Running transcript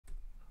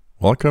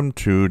Welcome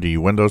to the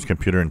Windows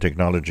Computer and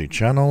Technology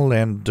channel,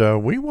 and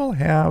we will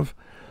have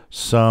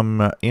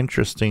some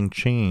interesting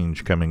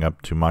change coming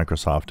up to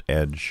Microsoft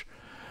Edge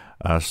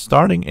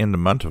starting in the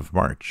month of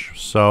March.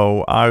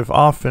 So I've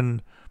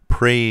often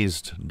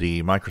praised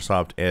the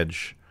Microsoft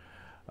Edge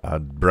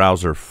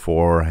browser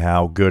for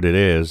how good it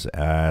is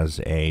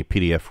as a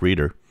PDF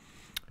reader,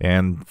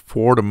 and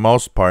for the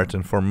most part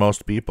and for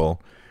most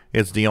people,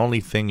 it's the only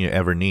thing you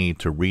ever need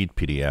to read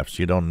PDFs.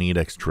 You don't need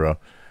extra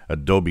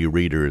Adobe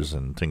readers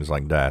and things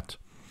like that.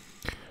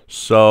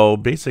 So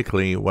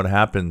basically what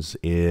happens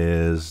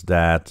is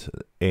that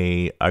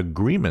an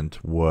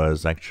agreement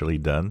was actually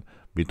done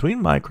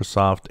between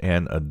Microsoft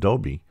and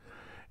Adobe,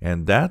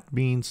 and that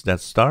means that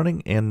starting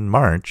in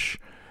March,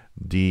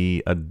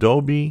 the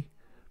Adobe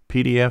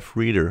PDF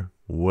reader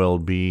will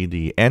be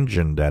the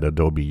engine that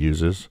Adobe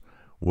uses,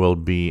 will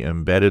be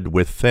embedded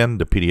within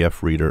the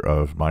PDF reader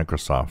of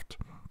Microsoft.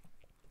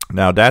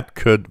 Now that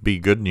could be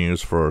good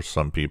news for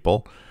some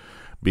people,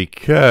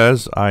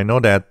 because I know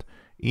that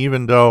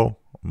even though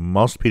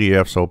most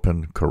PDFs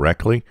open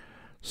correctly,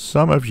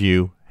 some of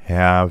you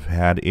have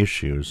had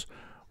issues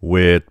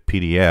with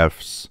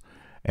PDFs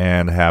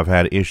and have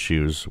had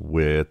issues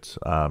with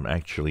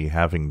actually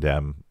having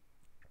them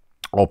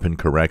open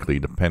correctly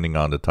depending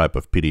on the type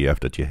of PDF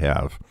that you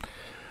have.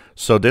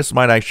 So this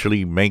might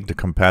actually make the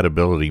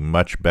compatibility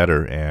much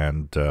better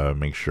and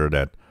make sure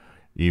that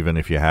even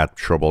if you had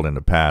trouble in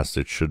the past,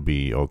 it should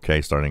be okay.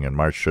 Starting in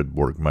March should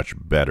work much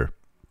better.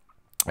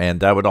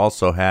 And that would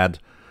also add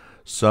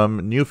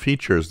some new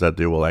features that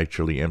they will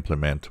actually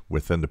implement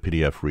within the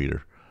PDF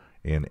reader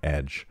in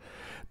Edge.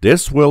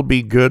 This will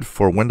be good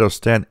for Windows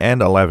 10 and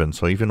 11.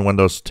 So even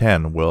Windows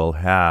 10 will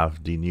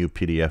have the new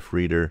PDF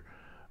reader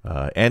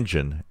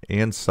engine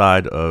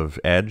inside of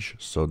Edge.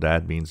 So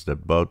that means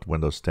that both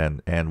Windows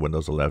 10 and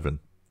Windows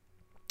 11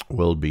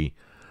 will be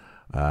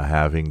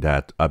having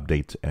that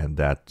update and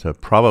that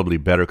probably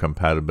better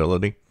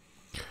compatibility.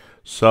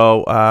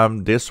 So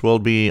this will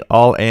be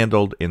all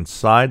handled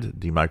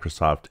inside the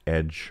Microsoft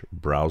Edge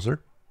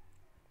browser,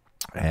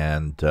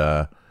 and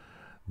the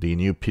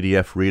new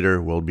PDF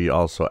reader will be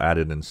also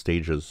added in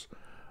stages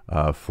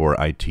for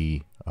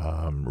IT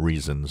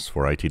reasons,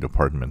 for IT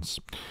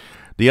departments.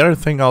 The other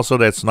thing also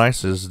that's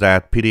nice is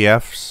that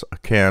PDFs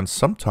can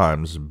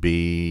sometimes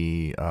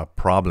be a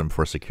problem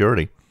for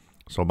security.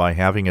 So by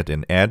having it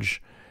in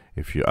Edge,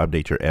 if you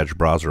update your Edge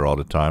browser all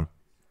the time,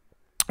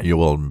 you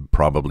will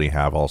probably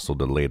have also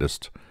the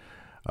latest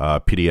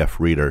PDF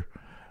reader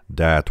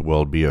that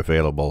will be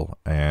available,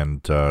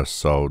 and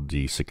so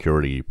the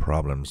security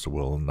problems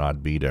will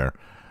not be there.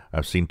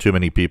 I've seen too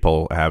many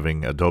people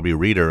having Adobe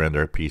Reader in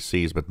their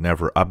PCs but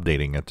never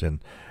updating it,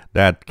 and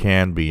that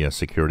can be a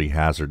security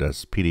hazard,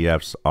 as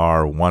PDFs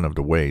are one of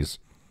the ways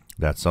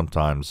that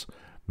sometimes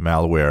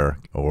malware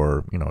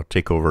or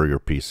take over your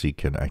PC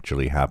can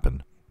actually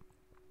happen.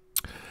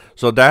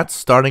 So that's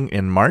starting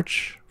in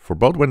March for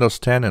both Windows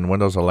 10 and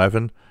Windows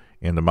 11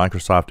 in the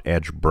Microsoft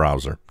Edge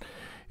browser.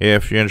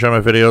 If you enjoy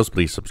my videos,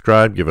 please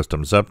subscribe, give us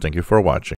thumbs up. Thank you for watching.